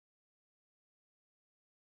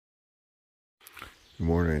Good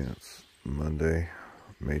morning, it's Monday,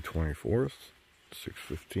 May 24th,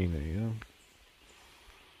 6:15 a.m.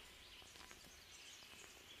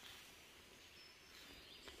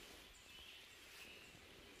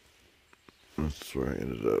 That's where I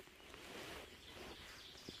ended up.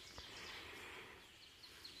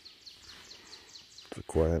 It's a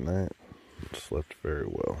quiet night. Slept very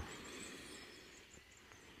well.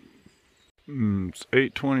 It's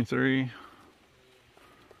 8:23.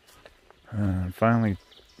 Finally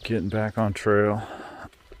getting back on trail.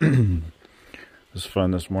 It was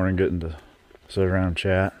fun this morning getting to sit around and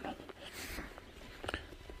chat.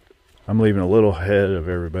 I'm leaving a little ahead of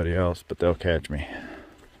everybody else, but they'll catch me.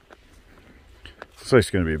 Looks like it's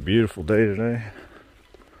going to be a beautiful day today.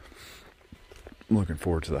 I'm looking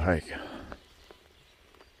forward to the hike.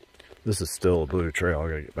 This is still a blue trail. I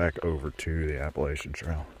gotta get back over to the Appalachian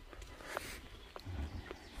trail.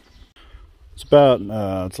 It's about,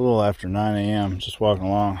 it's a little after 9 a.m. Just walking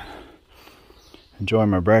along,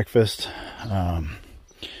 enjoying my breakfast. I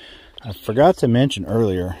forgot to mention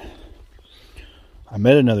earlier, I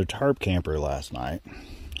met another tarp camper last night,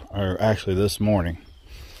 or actually this morning.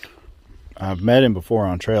 I've met him before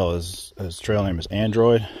on trail. His trail name is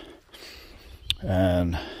Android.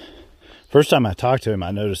 And first time I talked to him,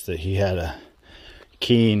 I noticed that he had a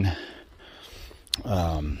keen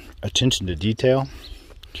attention to detail.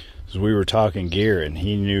 Because we were talking gear, and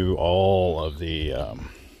he knew all of the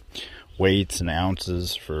weights and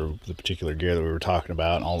ounces for the particular gear that we were talking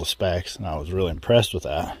about, and all the specs. And I was really impressed with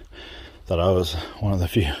that. Thought I was one of the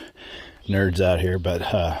few nerds out here, but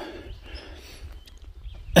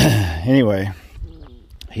anyway,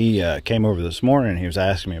 he came over this morning and he was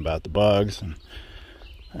asking me about the bugs,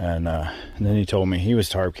 and then he told me he was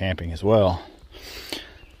tarp camping as well.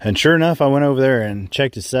 And sure enough, I went over there and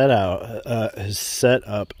checked his setup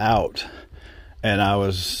out, and I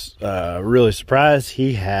was really surprised.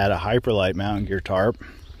 He had a Hyperlite mountain gear tarp,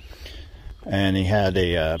 and he had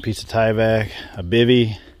a piece of Tyvek, a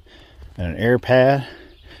bivy, and an air pad.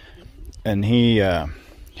 And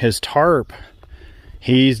his tarp,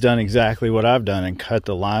 he's done exactly what I've done and cut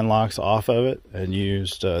the line locks off of it and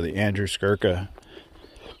used the Andrew Skirka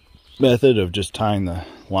method of just tying the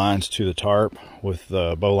lines to the tarp with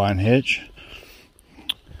the bowline hitch.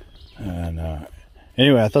 And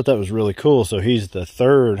anyway, I thought that was really cool. So he's the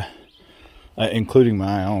third, including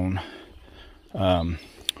my own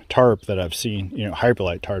tarp that I've seen,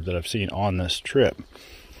 Hyperlite tarp that I've seen on this trip.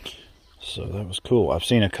 So that was cool. I've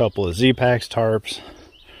seen a couple of Z-Packs tarps,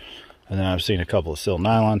 and then I've seen a couple of Silk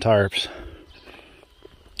Nylon tarps.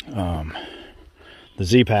 The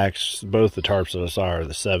Z-Packs, both the tarps that I saw are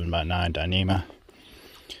the 7x9 Dyneema.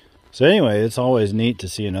 So anyway, it's always neat to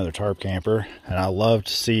see another tarp camper, and I love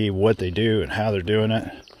to see what they do and how they're doing it.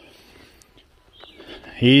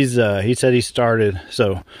 He said he started,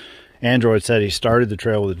 so Android said he started the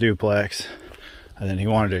trail with a duplex, and then he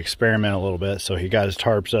wanted to experiment a little bit, so he got his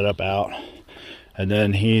tarp set up out. And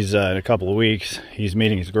then he's, in a couple of weeks, he's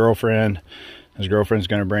meeting his girlfriend. His girlfriend's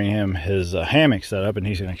going to bring him his hammock set up, and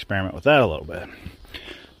he's going to experiment with that a little bit.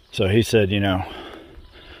 So he said,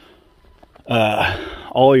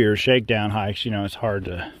 all your shakedown hikes, it's hard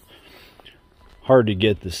to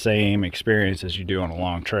get the same experience as you do on a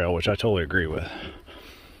long trail, which I totally agree with.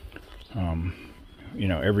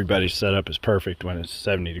 Everybody's setup is perfect when it's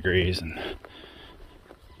 70 degrees,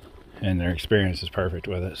 and their experience is perfect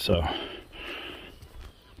with it. So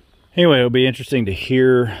anyway, it'll be interesting to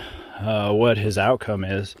hear what his outcome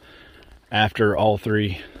is after all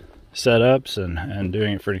three setups and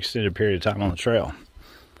doing it for an extended period of time on the trail.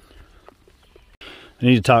 I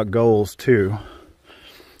need to talk goals too.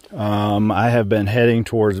 I have been heading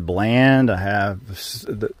towards Bland.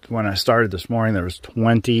 When I started this morning, there was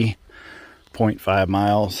 20.5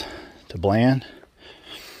 miles to Bland.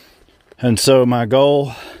 And so my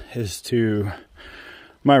goal is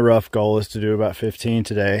my rough goal is to do about 15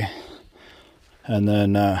 today, and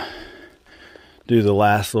then do the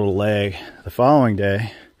last little leg the following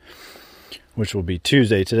day, which will be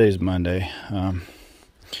Tuesday. Today's Monday.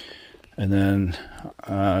 And then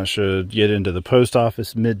I should get into the post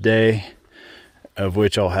office midday, of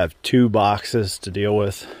which I'll have 2 boxes to deal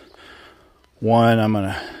with. One I'm going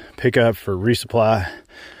to pick up for resupply.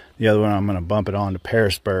 The other one I'm going to bump it on to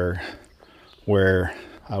Parisburg, where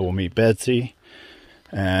I will meet Betsy,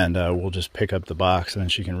 and we'll just pick up the box, and then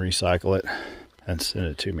she can recycle it and send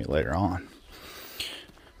it to me later on.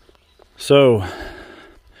 So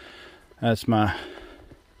that's my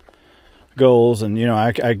goals. And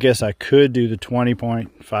I guess I could do the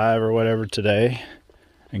 20.5 or whatever today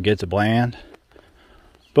and get to Bland,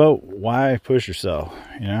 but why push yourself?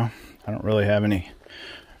 I don't really have any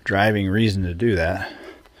driving reason to do that.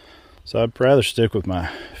 So I'd rather stick with my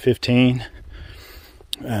 15,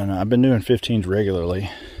 and I've been doing 15s regularly.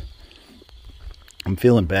 I'm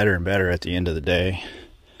feeling better and better at the end of the day,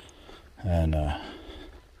 and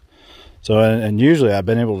usually I've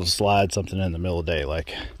been able to slide something in the middle of the day,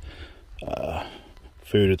 like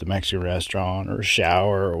food at the Mexican restaurant or a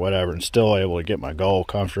shower or whatever, and still able to get my goal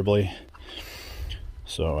comfortably.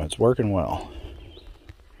 So it's working well.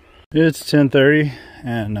 It's 10:30,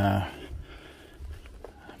 and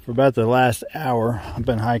for about the last hour I've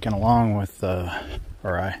been hiking along with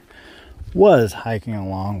I was hiking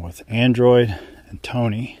along with Android and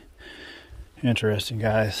Tony. Interesting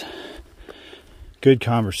guys. Good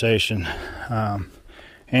conversation.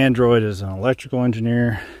 Android is an electrical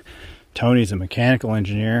engineer. Tony's a mechanical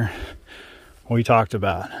engineer. We talked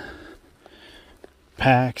about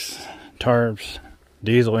packs, tarps,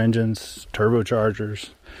 diesel engines, turbochargers,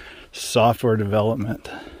 software development,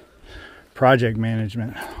 project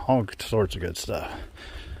management, all sorts of good stuff.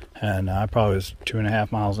 And I probably was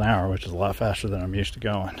 2.5 miles an hour, which is a lot faster than I'm used to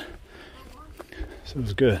going. So it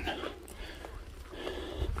was good.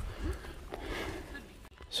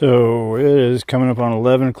 So it is coming up on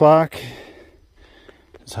 11 o'clock.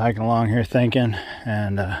 Just hiking along here thinking,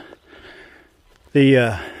 and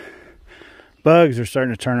the bugs are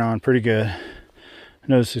starting to turn on pretty good. I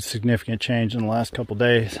noticed a significant change in the last couple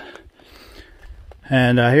days.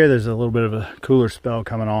 And I hear there's a little bit of a cooler spell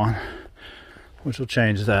coming on, which will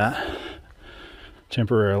change that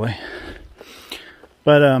temporarily.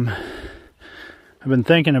 But I've been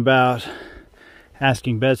thinking about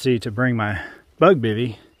asking Betsy to bring my bug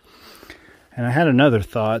bivvy, and I had another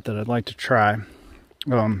thought that I'd like to try.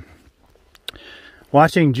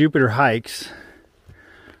 Watching Jupiter Hikes,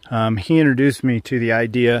 he introduced me to the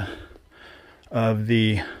idea of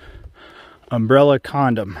the umbrella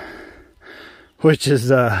condom, which is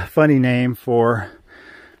a funny name for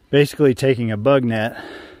basically taking a bug net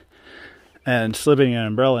and slipping an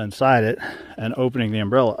umbrella inside it and opening the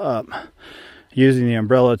umbrella up, using the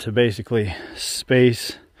umbrella to basically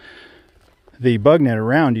space the bug net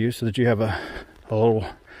around you so that you have a little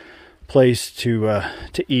place to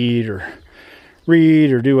eat or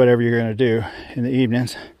read or do whatever you're going to do in the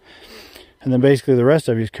evenings, and then basically the rest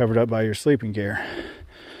of you is covered up by your sleeping gear.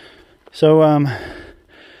 So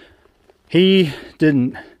he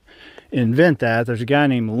didn't invent that. There's a guy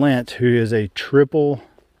named Lent who is a triple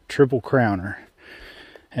crowner,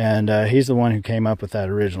 and he's the one who came up with that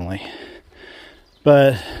originally.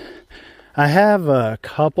 But I have a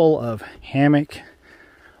couple of hammock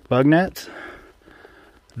bug nets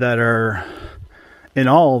that are, in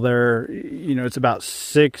all, they're, you know, it's about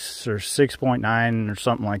 6 or 6.9 or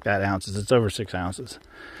something like that ounces. It's over 6 ounces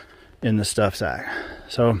in the stuff sack.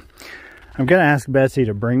 So I'm gonna ask Betsy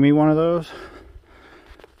to bring me one of those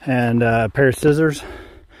and a pair of scissors.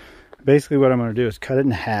 Basically what I'm gonna do is cut it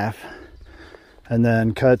in half and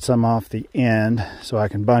then cut some off the end so I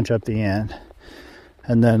can bunch up the end,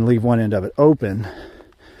 and then leave one end of it open,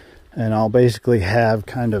 and I'll basically have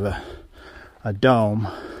kind of a dome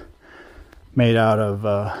made out of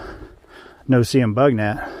no-see-um bug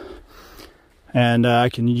net, and I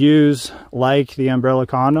can use like the umbrella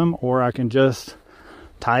condom, or I can just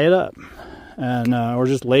tie it up and or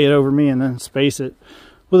just lay it over me and then space it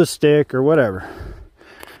with a stick or whatever,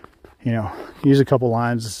 you know, use a couple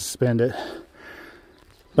lines to suspend it.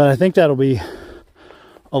 But I think that'll be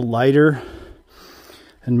a lighter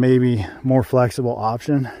and maybe more flexible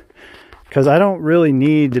option, because I don't really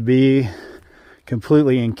need to be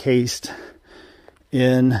completely encased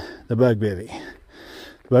in the bug bivvy.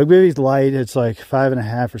 The bug bivvy's light. It's like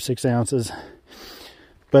 5.5 or 6 ounces,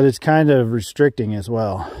 but it's kind of restricting as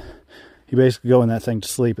well. You basically go in that thing to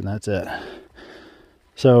sleep and that's it.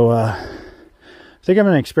 So I think I'm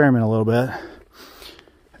going to experiment a little bit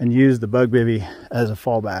and use the bug bivvy as a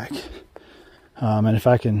fallback. And if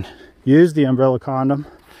I can use the umbrella condom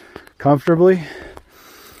comfortably,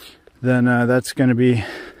 then that's going to be,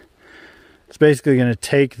 it's basically going to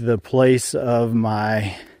take the place of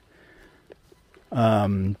my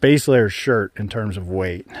base layer shirt in terms of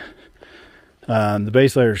weight. The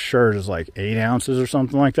base layer shirt is like 8 ounces or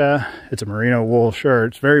something like that. It's a merino wool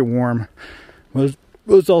shirt. It's very warm, but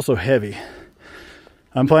it's also heavy.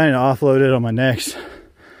 I'm planning to offload it on my next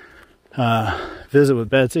visit with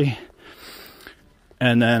Betsy,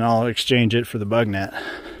 and then I'll exchange it for the bug net,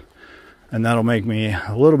 and that'll make me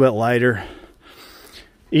a little bit lighter.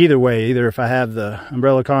 Either way, either if I have the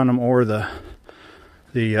umbrella condom or the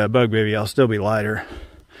bug bivvy, I'll still be lighter,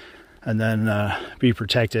 and then be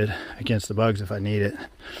protected against the bugs if I need it.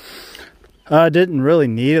 I didn't really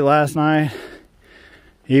need it last night.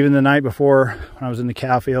 Even the night before when I was in the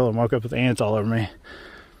cow field and woke up with ants all over me,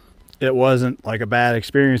 it wasn't like a bad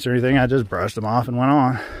experience or anything. I just brushed them off and went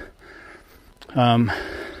on.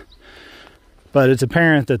 But it's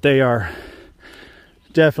apparent that they are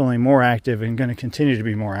definitely more active and going to continue to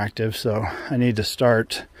be more active. So I need to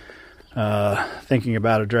start thinking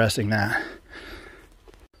about addressing that.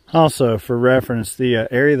 Also, for reference, the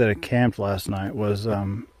area that I camped last night was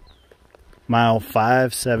mile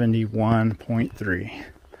 571.3.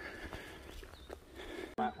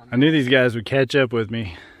 I knew these guys would catch up with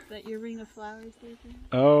me. Is that your ring of flowers, David?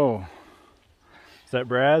 Oh. Is that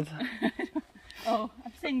Brad's? Oh,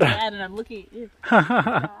 I'm saying Brad and I'm looking at you.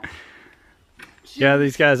 Yeah,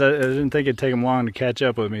 these guys, I didn't think it'd take them long to catch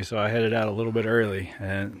up with me, so I headed out a little bit early.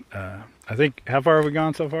 And I think, how far have we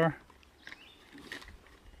gone so far?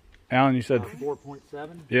 Alan, you said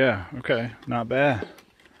 4.7. Yeah, okay, not bad.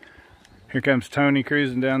 Here comes Tony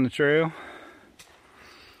cruising down the trail.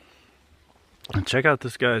 And check out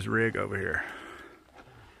this guy's rig over here.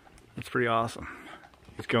 That's pretty awesome.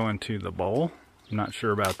 He's going to the bowl. I'm not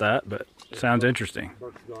sure about that, but sounds interesting.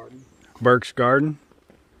 Burke's Garden. Burke's Garden.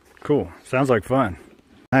 Cool. Sounds like fun.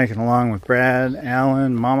 Hiking along with Brad,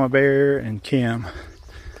 Alan, Mama Bear, and Kim.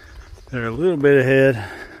 They're a little bit ahead.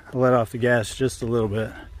 I let off the gas just a little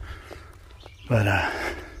bit. But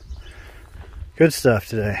good stuff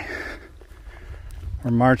today. We're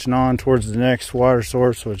marching on towards the next water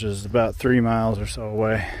source, which is about 3 miles or so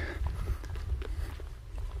away.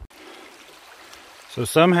 So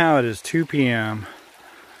somehow it is 2 p.m.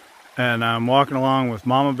 and I'm walking along with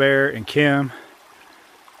Mama Bear and Kim.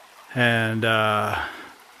 And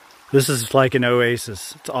this is like an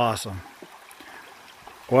oasis. It's awesome.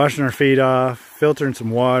 Washing our feet off, filtering some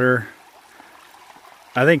water.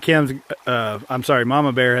 I think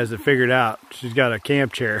Mama Bear has it figured out. She's got a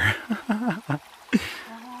camp chair.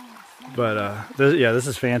 But this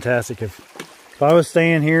is fantastic. If I was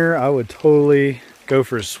staying here, I would totally go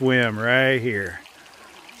for a swim right here.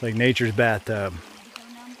 It's like nature's bathtub.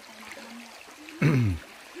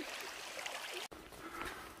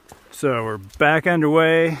 So we're back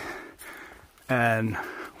underway, and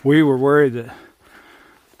we were worried that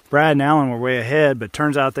Brad and Alan were way ahead, but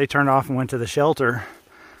turns out they turned off and went to the shelter,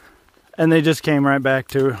 and they just came right back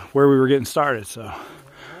to where we were getting started, so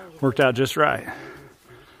worked out just right.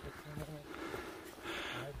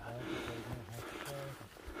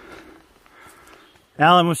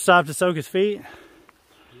 Alan was stopped to soak his feet?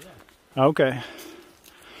 Yeah. Okay.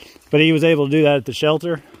 But he was able to do that at the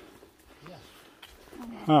shelter? Yeah.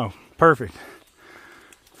 Oh, perfect.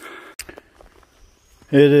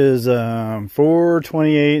 It is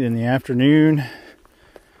 4:28 in the afternoon.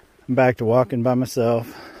 I'm back to walking by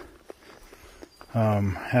myself.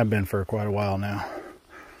 Have been for quite a while now.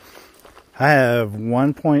 I have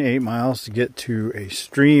 1.8 miles to get to a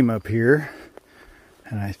stream up here.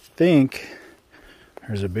 And I think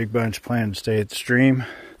there's a big bunch planning to stay at the stream.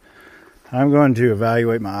 I'm going to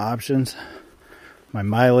evaluate my options, my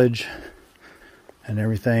mileage, and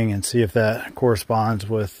everything, and see if that corresponds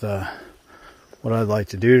with what I'd like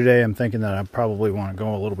to do today. I'm thinking that I probably want to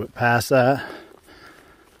go a little bit past that.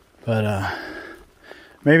 But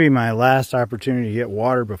maybe my last opportunity to get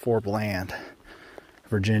water before Bland,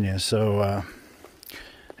 Virginia. So I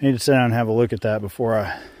need to sit down and have a look at that before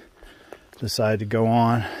I decide to go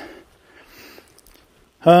on.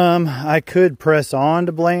 I could press on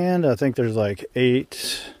to Bland. I think there's like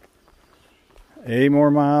 8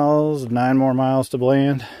 more miles, 9 more miles to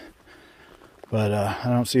Bland. But I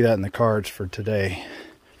don't see that in the cards for today.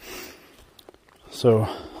 So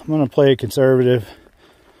I'm going to play a conservative,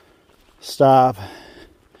 stop,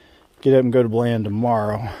 get up and go to Bland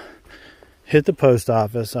tomorrow. Hit the post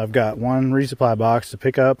office. I've got 1 resupply box to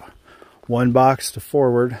pick up, 1 box to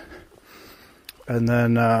forward. And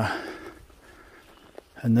then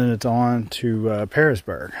it's on to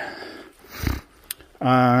Pearisburg.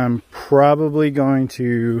 I'm probably going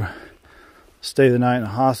to stay the night in a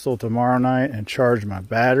hostel tomorrow night and charge my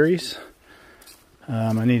batteries.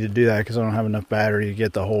 I need to do that because I don't have enough battery to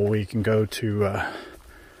get the whole week and go to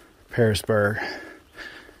Pearisburg.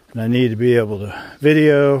 And I need to be able to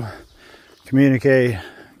video, communicate,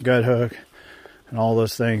 gut hook, and all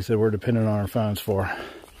those things that we're dependent on our phones for.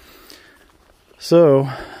 So,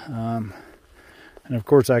 and of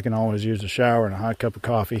course I can always use a shower and a hot cup of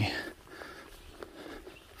coffee.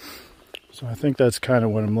 So I think that's kind of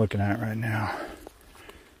what I'm looking at right now.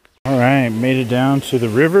 All right, made it down to the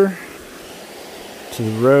river, to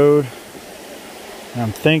the road. And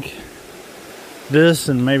I think this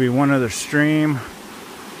and maybe one other stream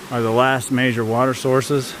are the last major water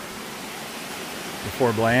sources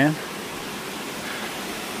before Bland.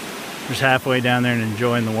 Just halfway down there and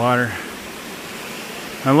enjoying the water.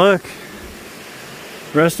 And look,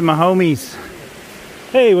 the rest of my homies.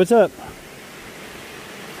 Hey, what's up?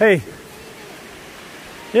 Hey.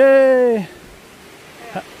 Yay!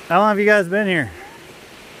 How long have you guys been here?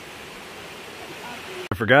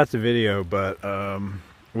 I forgot the video, but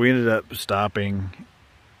we ended up stopping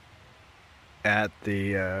at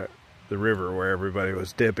the river where everybody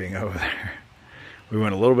was dipping over there. We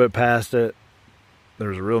went a little bit past it.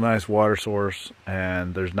 There's a real nice water source,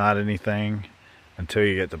 and there's not anything until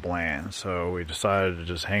you get to Bland. So we decided to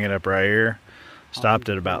just hang it up right here. Stopped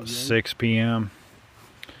at about 6 p.m.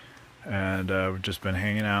 and we've just been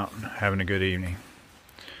hanging out and having a good evening.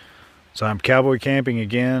 So I'm cowboy camping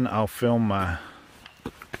again. I'll film my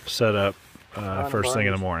setup first thing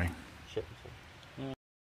in the morning.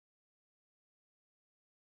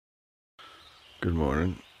 Good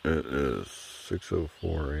morning. It is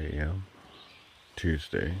 6:04 a.m.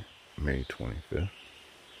 Tuesday, May 25th.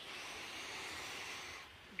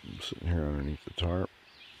 I'm sitting here underneath the tarp.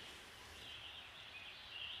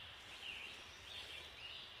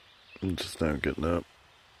 I'm just now getting up.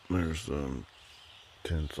 There's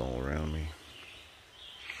tents all around me.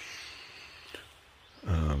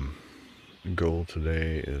 The goal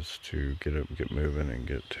today is to get up, get moving, and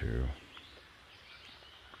get to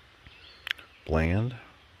Bland,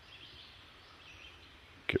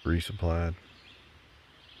 get resupplied,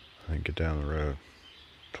 and get down the road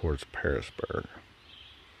towards Parisburg.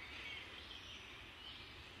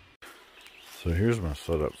 So here's my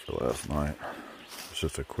setup for last night. It's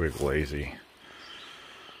just a quick, lazy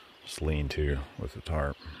lean-to with the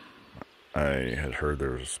tarp. I had heard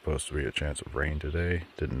there was supposed to be a chance of rain today.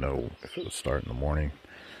 Didn't know if it would start in the morning.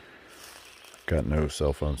 Got no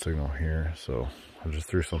cell phone signal here, so I just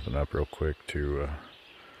threw something up real quick to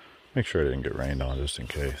make sure I didn't get rained on, just in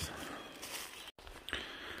case.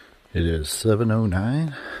 It is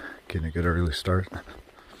 7:09, getting a good early start. I'm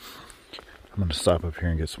going to stop up here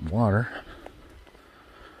and get some water.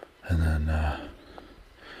 And then I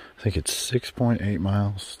think it's 6.8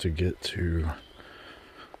 miles to get to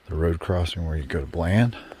the road crossing where you go to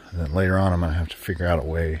Bland. And then later on I'm going to have to figure out a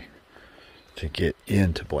way to get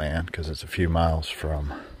into Bland, because it's a few miles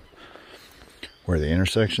from where the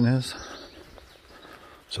intersection is.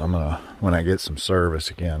 So I'm gonna, when I get some service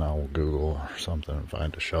again, I'll Google or something and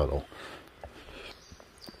find a shuttle.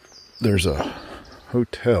 There's a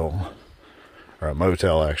hotel, or a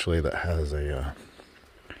motel actually, that has a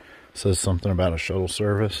says something about a shuttle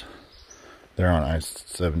service. They're on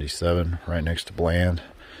I-77 right next to Bland.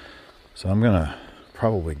 So I'm gonna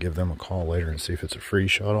probably give them a call later and see if it's a free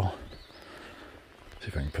shuttle. See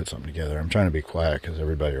if I can put something together. I'm trying to be quiet because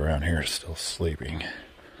everybody around here is still sleeping.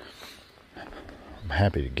 I'm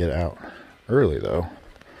happy to get out early though.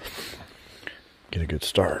 Get a good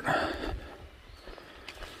start. I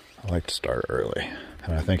like to start early.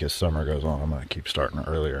 And I think as summer goes on, I'm going to keep starting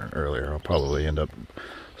earlier and earlier. I'll probably end up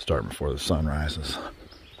starting before the sun rises.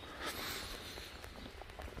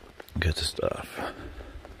 Good stuff.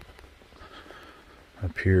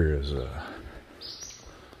 Up here is a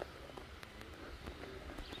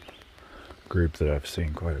group that I've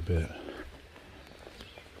seen quite a bit.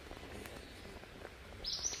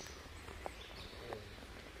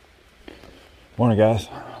 Morning, guys.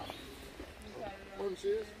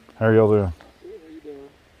 How are y'all doing?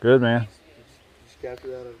 Good, man.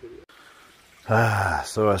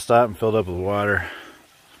 So I stopped and filled up with water,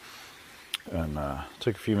 and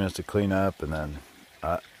took a few minutes to clean up, and then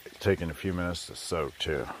taking a few minutes to soak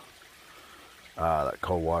too. That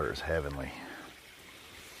cold water is heavenly.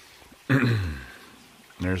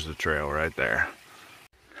 There's the trail right there.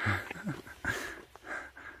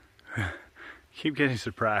 Keep getting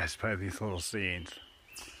surprised by these little scenes,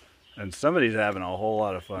 and somebody's having a whole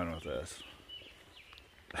lot of fun with this.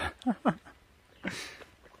 Check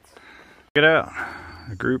it out,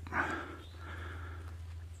 a group.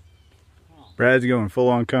 Brad's going full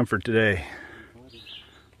on comfort today.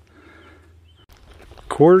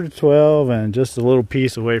 11:45 and just a little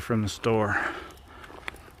piece away from the store.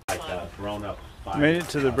 Made it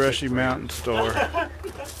to the Brushy Mountain store.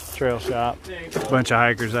 Trail shop. A bunch of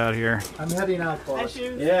hikers out here. I'm heading out, boss.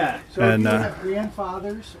 Yeah. So and, if you have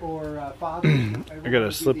grandfathers or fathers, I got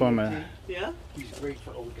a slip on my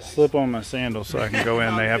slip on my sandals so I can go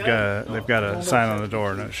in. They've got a sign on the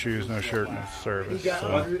door: no shoes, no shirt, no service.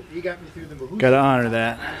 So got to honor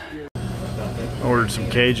that. Ordered some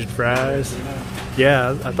Cajun fries.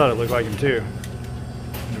 Yeah, I thought it looked like them too.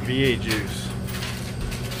 And V8 juice.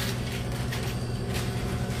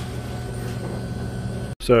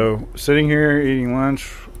 So, sitting here eating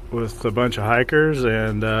lunch with a bunch of hikers,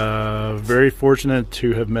 and very fortunate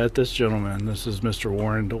to have met this gentleman. This is Mr.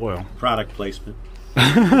 Warren Doyle. Product placement.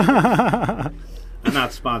 I'm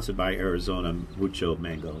not sponsored by Arizona Mucho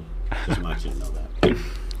Mango. Just want you to know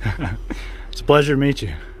that. It's a pleasure to meet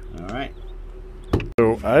you. All right.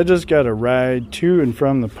 So I just got a ride to and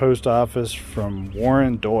from the post office from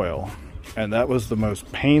Warren Doyle, and that was the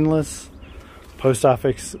most painless post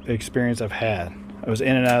office experience I've had. I was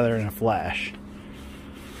in and out of there in a flash.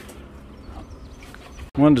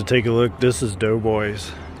 Wanted to take a look. This is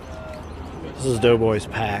Doughboy's. This is Doughboy's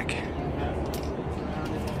pack.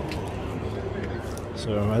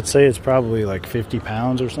 So I'd say it's probably like 50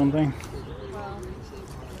 pounds or something.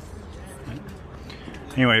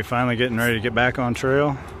 Anyway, finally getting ready to get back on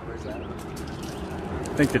trail.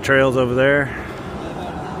 I think the trail's over there.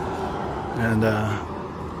 And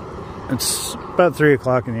it's about 3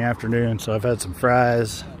 o'clock in the afternoon, so I've had some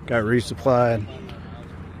fries, got resupplied,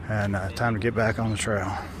 and time to get back on the trail.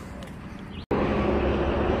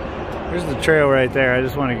 Here's the trail right there. I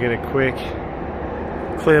just want to get a quick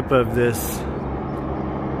clip of this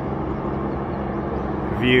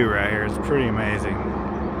view right here. It's pretty amazing.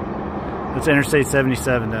 It's Interstate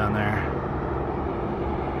 77 down there.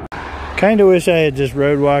 Kind of wish I had just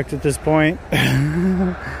road walked at this point,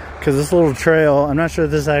 because this little trail, I'm not sure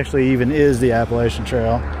if this actually even is the Appalachian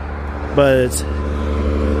Trail, but it's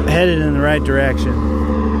headed in the right direction.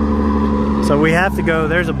 So we have to go,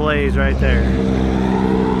 there's a blaze right there.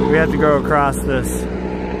 We have to go across this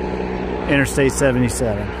Interstate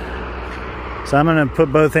 77. So I'm gonna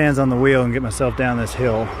put both hands on the wheel and get myself down this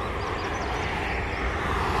hill.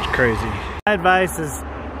 It's crazy. My advice is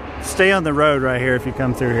stay on the road right here if you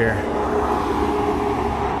come through here.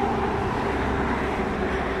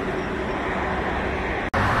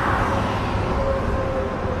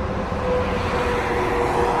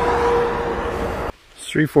 It's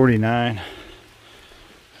 3:49,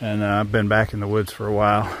 and I've been back in the woods for a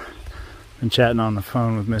while. Been chatting on the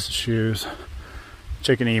phone with Mrs. Shoes,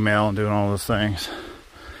 checking email and doing all those things.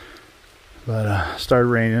 But started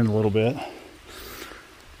raining a little bit.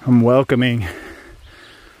 I'm welcoming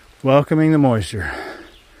the moisture.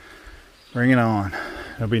 Bring it on.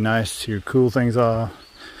 It'll be nice to cool things off,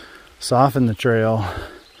 soften the trail,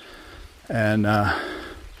 and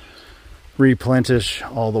replenish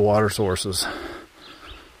all the water sources.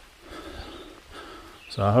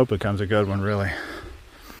 So I hope it comes a good one, really.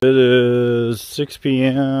 It is 6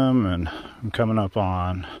 p.m. and I'm coming up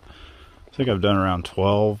on, I think I've done around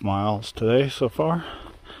 12 miles today so far.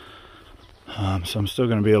 So I'm still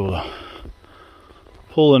going to be able to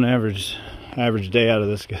pull an average day out of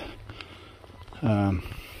this,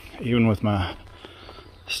 even with my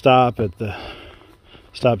stop to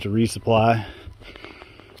resupply.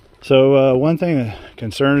 So one thing that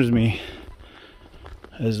concerns me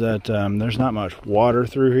is that there's not much water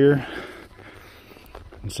through here,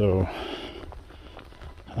 and so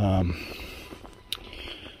I'm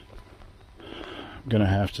gonna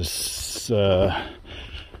have to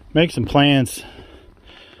make some plans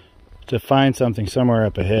to find something somewhere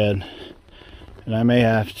up ahead, and I may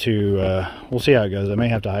have to we'll see how it goes. I may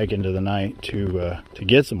have to hike into the night to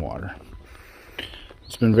get some water.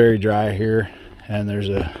 It's been very dry here, and there's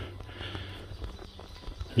a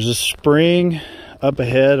spring up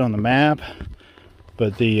ahead on the map,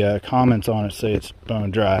 but the comments on it say it's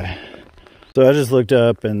bone dry. So I just looked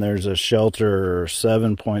up, and there's a shelter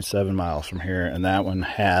 7.7 miles from here, and that one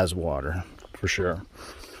has water for sure.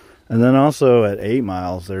 And then also at 8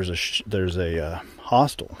 miles, there's a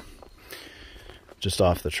hostel just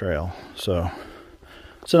off the trail. So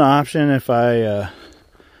it's an option if I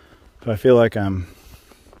feel like I'm,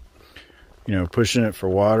 pushing it for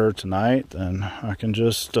water tonight, then I can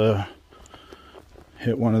just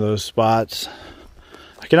hit one of those spots.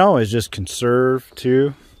 I can always just conserve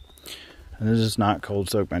too, and then just not cold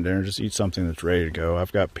soak my dinner. Just eat something that's ready to go.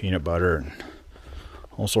 I've got peanut butter and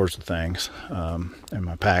all sorts of things in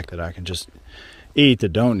my pack that I can just eat that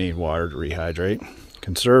don't need water to rehydrate.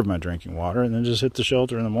 Conserve my drinking water, and then just hit the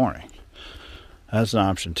shelter in the morning. That's an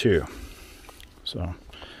option too. So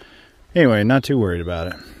anyway, not too worried about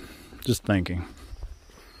it. Just thinking.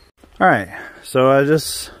 All right, so I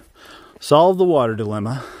just solved the water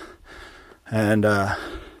dilemma, and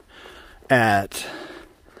at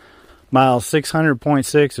mile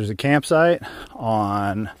 600.6 there's a campsite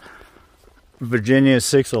on Virginia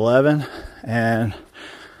 611, and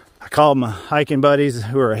I called my hiking buddies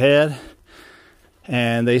who are ahead,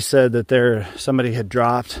 and they said that somebody had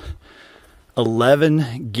dropped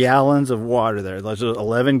 11 gallons of water there. There's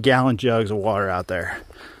 11 gallon jugs of water out there.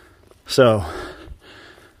 So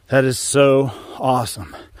that is so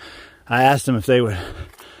awesome. I asked them if they would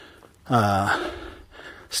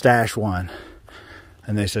stash one?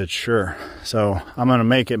 And they said, sure. So I'm going to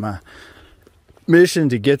make it my mission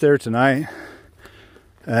to get there tonight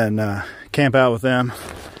and camp out with them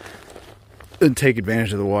and take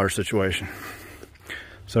advantage of the water situation.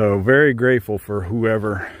 So very grateful for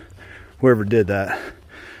whoever did that.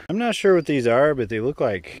 I'm not sure what these are, but they look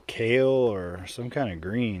like kale or some kind of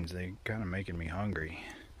greens. They kind of making me hungry.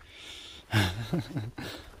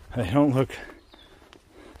 They don't look,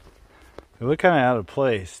 they look kind of out of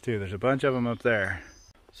place too. There's a bunch of them up there.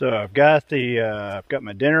 So I've got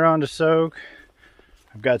my dinner on to soak.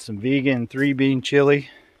 I've got some vegan 3-bean chili.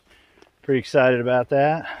 Pretty excited about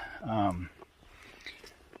that.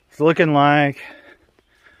 It's looking like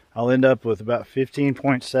I'll end up with about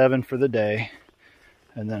 15.7 for the day.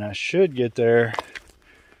 And then I should get there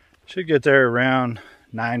around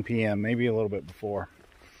 9 p.m., maybe a little bit before.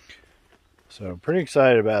 So pretty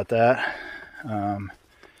excited about that.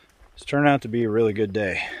 It's turned out to be a really good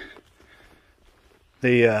day.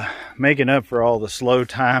 The making up for all the slow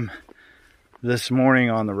time this morning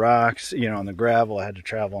on the rocks, you know, on the gravel. I had to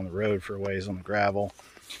travel on the road for a ways on the gravel.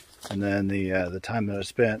 And then the time that I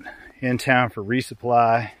spent in town for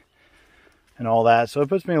resupply and all that. So it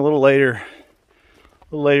puts me a little later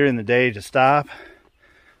in the day to stop,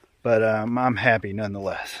 but I'm happy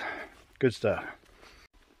nonetheless. Good stuff.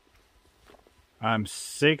 I'm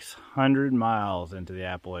 600 miles into the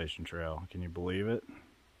Appalachian Trail. Can you believe it?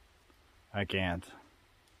 I can't.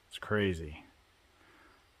 It's crazy.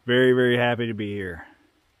 Very, very happy to be here.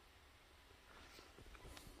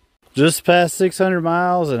 Just past 600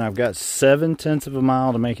 miles, and I've got 7/10 of a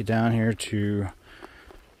mile to make it down here to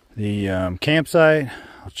the campsite.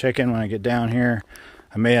 I'll check in when I get down here.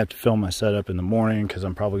 I may have to film my setup in the morning because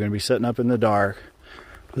I'm probably going to be setting up in the dark.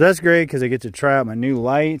 But that's great because I get to try out my new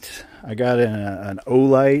light. I got an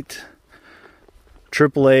O-light,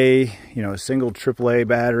 AAA, you know, a single AAA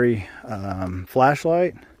battery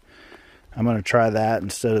flashlight. I'm going to try that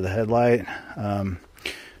instead of the headlight.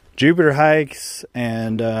 Jupiter Hikes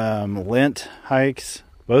and Lint Hikes,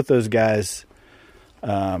 both those guys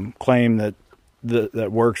claim that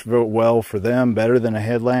that works very well for them, better than a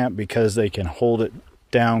headlamp, because they can hold it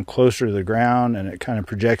down closer to the ground and it kind of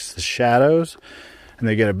projects the shadows and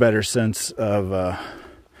they get a better sense of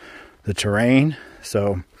the terrain.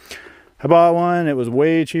 So I bought one. It was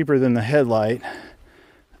way cheaper than the headlight,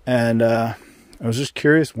 and I was just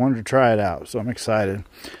curious, wanted to try it out, so I'm excited.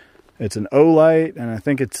 It's an O-light, and I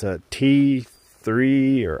think it's a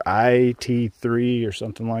T3 or IT3 or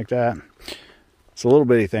something like that. It's a little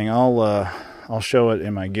bitty thing. I'll show it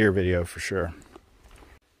in my gear video for sure.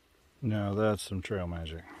 No, that's some trail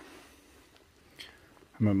magic.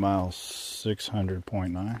 I'm at mile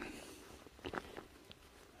 600.9.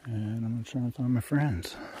 And I'm trying to find my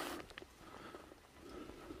friends.